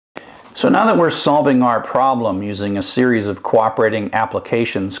So now that we're solving our problem using a series of cooperating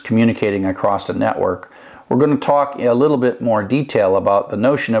applications communicating across a network, we're going to talk a little bit more detail about the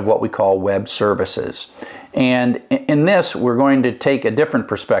notion of what we call web services. And in this, we're going to take a different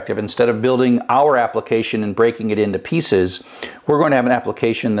perspective. Instead of building our application and breaking it into pieces, we're going to have an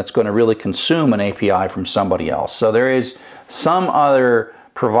application that's going to really consume an API from somebody else. So there is some other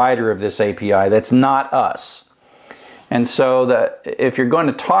provider of this API that's not us. And so if you're going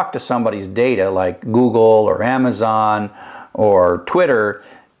to talk to somebody's data like Google or Amazon or Twitter,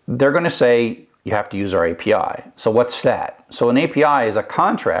 they're going to say, you have to use our API. So what's that? So an API is a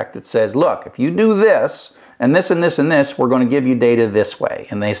contract that says, look, if you do this, and this, and this, and this, we're going to give you data this way.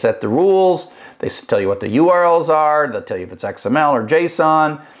 And they set the rules, they tell you what the URLs are, they'll tell you if it's XML or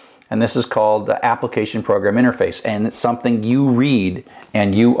JSON, and this is called the Application Program Interface, and it's something you read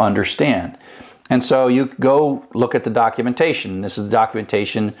and you understand. And so you go look at the documentation. This is the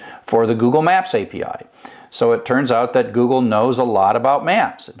documentation for the Google Maps API. So it turns out that Google knows a lot about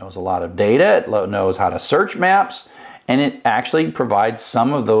maps. It knows a lot of data, it knows how to search maps, and it actually provides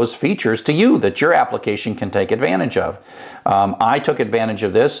some of those features to you that your application can take advantage of. I took advantage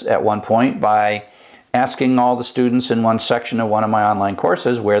of this at one point by asking all the students in one section of one of my online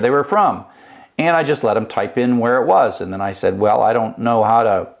courses where they were from. And I just let them type in where it was. And then I said, well, I don't know how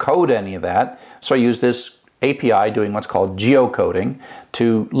to code any of that. So I used this API doing what's called geocoding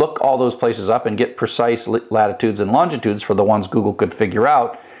to look all those places up and get precise latitudes and longitudes for the ones Google could figure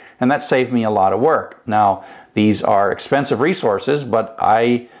out. And that saved me a lot of work. Now, these are expensive resources, but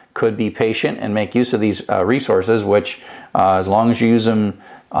I could be patient and make use of these resources, which as long as you use them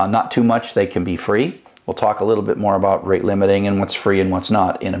not too much, they can be free. We'll talk a little bit more about rate limiting and what's free and what's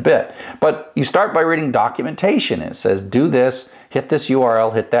not in a bit. But you start by reading documentation. It says, do this, hit this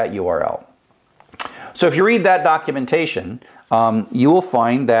URL, hit that URL. So if you read that documentation, you will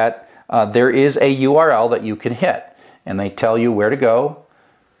find that there is a URL that you can hit. And they tell you where to go.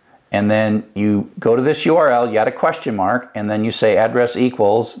 And then you go to this URL, you add a question mark, and then you say address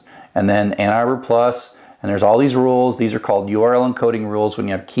equals, and then Ann Arbor plus, and there's all these rules. These are called URL encoding rules when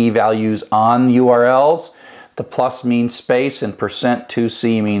you have key values on URLs. The plus means space and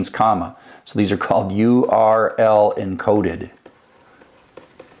 %2c means comma. So these are called URL encoded.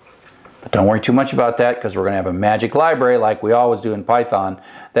 But don't worry too much about that because we're going to have a magic library like we always do in Python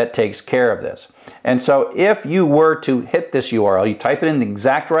that takes care of this. And so if you were to hit this URL, you type it in the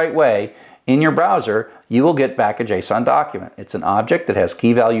exact right way in your browser, you will get back a JSON document. It's an object that has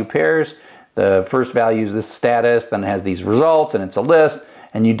key value pairs. The first value is this status, then it has these results, and it's a list,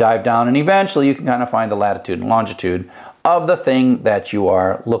 and you dive down, and eventually you can kind of find the latitude and longitude of the thing that you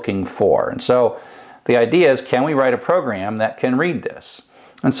are looking for. And so the idea is, can we write a program that can read this?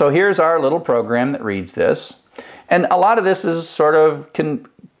 And so here's our little program that reads this. And a lot of this is sort of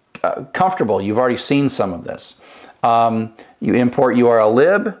comfortable. You've already seen some of this. You import URL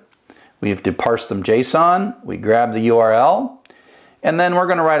lib. We have to parse them JSON. We grab the URL. And then we're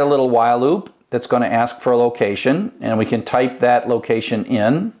going to write a little while loop that's going to ask for a location. And we can type that location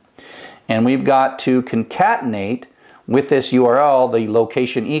in. And we've got to concatenate with this URL the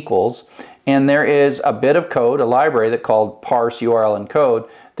location equals. And there is a bit of code, a library that called parse URL encode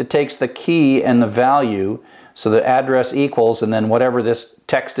that takes the key and the value, so the address equals, and then whatever this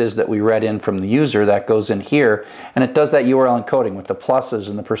text is that we read in from the user, that goes in here, and it does that URL encoding with the pluses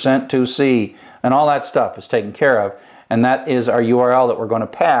and the %2c and all that stuff is taken care of, and that is our URL that we're going to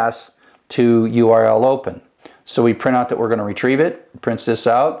pass to URL open. So we print out that we're going to retrieve it, prints this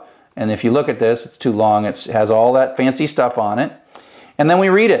out, and if you look at this, it's too long, it has all that fancy stuff on it, and then we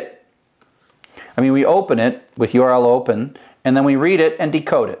read it. We open it with URL open, and then we read it and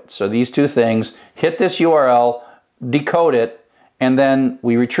decode it. So these two things, hit this URL, decode it, and then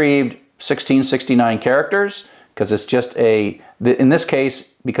we retrieved 1669 characters, because it's just in this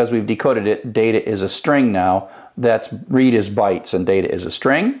case, because we've decoded it, data is a string now. That's read is bytes and data is a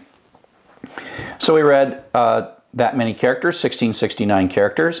string. So we read that many characters, 1669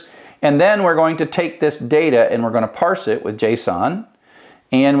 characters, and then we're going to take this data and we're going to parse it with JSON.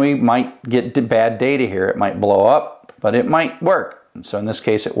 And we might get bad data here. It might blow up, but it might work. And so in this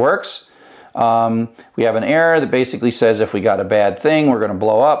case, it works. We have an error that basically says if we got a bad thing, we're going to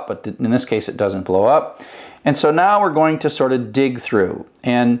blow up, but in this case, it doesn't blow up. And so now we're going to sort of dig through.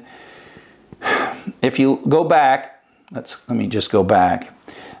 And if you go back, let me just go back.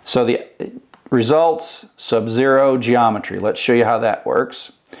 So the results, sub-zero, geometry. Let's show you how that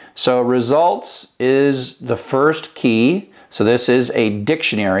works. So results is the first key. So this is a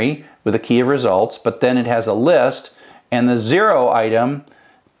dictionary with a key of results, but then it has a list, and the 0 item,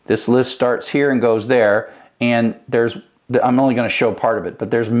 this list starts here and goes there, and there's I'm only going to show part of it,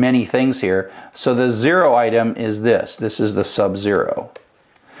 but there's many things here. So the 0 item is this. This is the sub-0.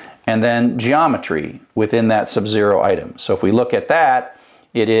 And then geometry within that sub-0 item. So if we look at that,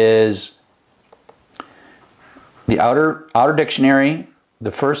 it is the outer dictionary,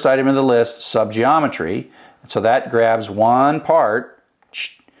 the first item in the list, sub-geometry. So that grabs one part.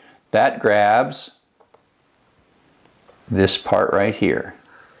 That grabs this part right here.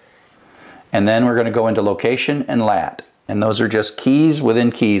 And then we're going to go into location and lat. And those are just keys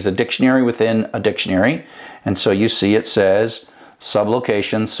within keys, a dictionary within a dictionary. And so you see it says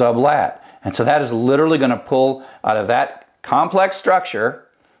sublocation, sublat. And so that is literally going to pull out of that complex structure,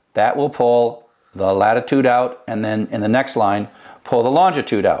 that will pull the latitude out, and then in the next line, pull the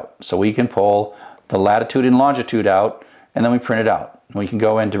longitude out. So we can pull the latitude and longitude out, and then we print it out. We can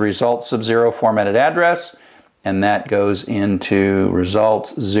go into results sub-0 formatted address, and that goes into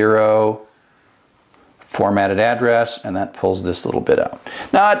results 0 formatted address, and that pulls this little bit out.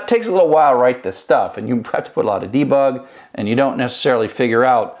 Now it takes a little while to write this stuff, and you have to put a lot of debug, and you don't necessarily figure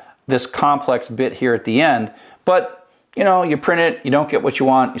out this complex bit here at the end, but you know, you print it, you don't get what you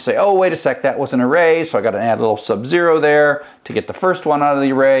want, you say, oh wait a sec, that was an array, so I got to add a little sub-0 there to get the first one out of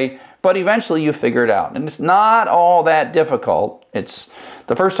the array, but eventually you figure it out, and it's not all that difficult. It's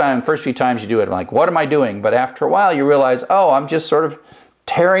the first few times you do it, I'm like, what am I doing? But after a while you realize, oh, I'm just sort of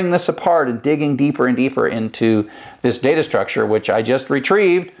tearing this apart and digging deeper and deeper into this data structure, which I just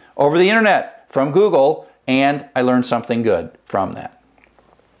retrieved over the internet from Google, and I learned something good from that.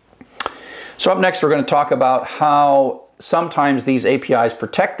 So up next, we're going to talk about how sometimes these APIs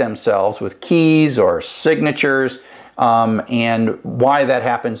protect themselves with keys or signatures, and why that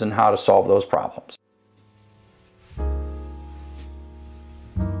happens and how to solve those problems.